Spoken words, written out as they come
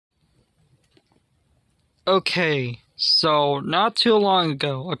Okay, so not too long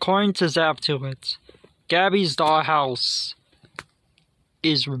ago, according to Zaptuit, Gabby's Dollhouse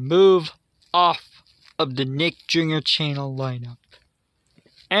is removed off of the Nick Jr. channel lineup.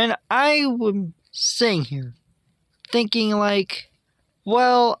 And I was sitting here thinking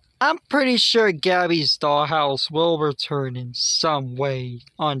well, I'm pretty sure Gabby's Dollhouse will return in some way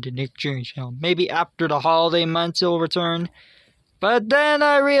on the Nick Jr. channel. Maybe after the holiday months it'll return. But then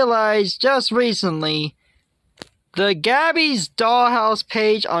I realized just recently, the Gabby's Dollhouse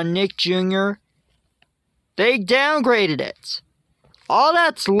page on Nick Jr., they downgraded it. All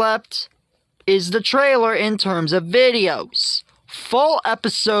that's left is the trailer in terms of videos. Full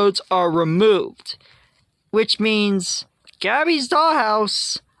episodes are removed, which means Gabby's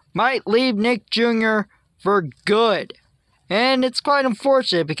Dollhouse might leave Nick Jr. for good. And it's quite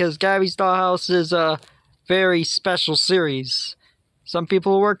unfortunate because Gabby's Dollhouse is a very special series. Some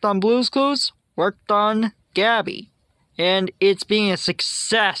people who worked on Blue's Clues worked on Gabby. And it's being a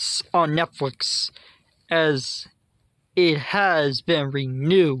success on Netflix, as it has been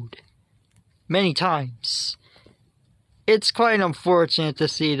renewed many times. It's quite unfortunate to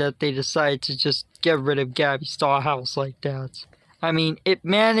see that they decided to just get rid of Gabby's Dollhouse like that. I mean, it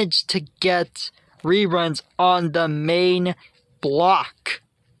managed to get reruns on the main block,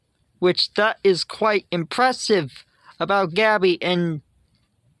 which that is quite impressive about Gabby, and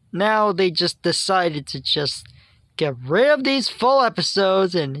now they just decided to just get rid of these full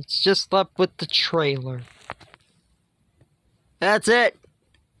episodes and it's just left with the trailer. That's it.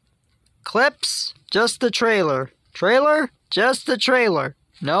 Clips, just the trailer. Trailer, just the trailer.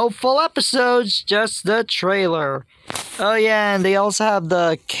 No full episodes, just the trailer. Oh yeah, and they also have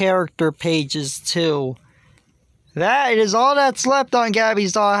the character pages too. That is all that's left on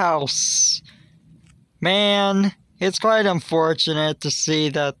Gabby's Dollhouse. Man, it's quite unfortunate to see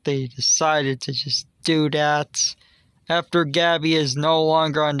that they decided to just do that after Gabby is no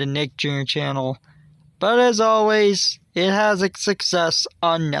longer on the Nick Jr. channel. But as always, it has a success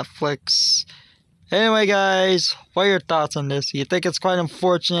on Netflix. Anyway, guys, what are your thoughts on this? You think it's quite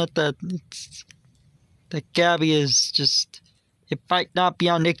unfortunate that Gabby is just... It might not be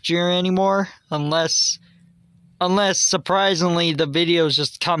on Nick Jr. anymore, unless surprisingly the videos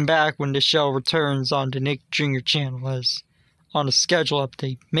just come back when the show returns on the Nick Jr. channel as on a schedule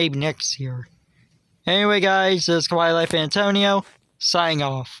update, maybe next year. Anyway, guys, this is Kawaii Life Antonio, signing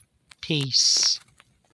off. Peace.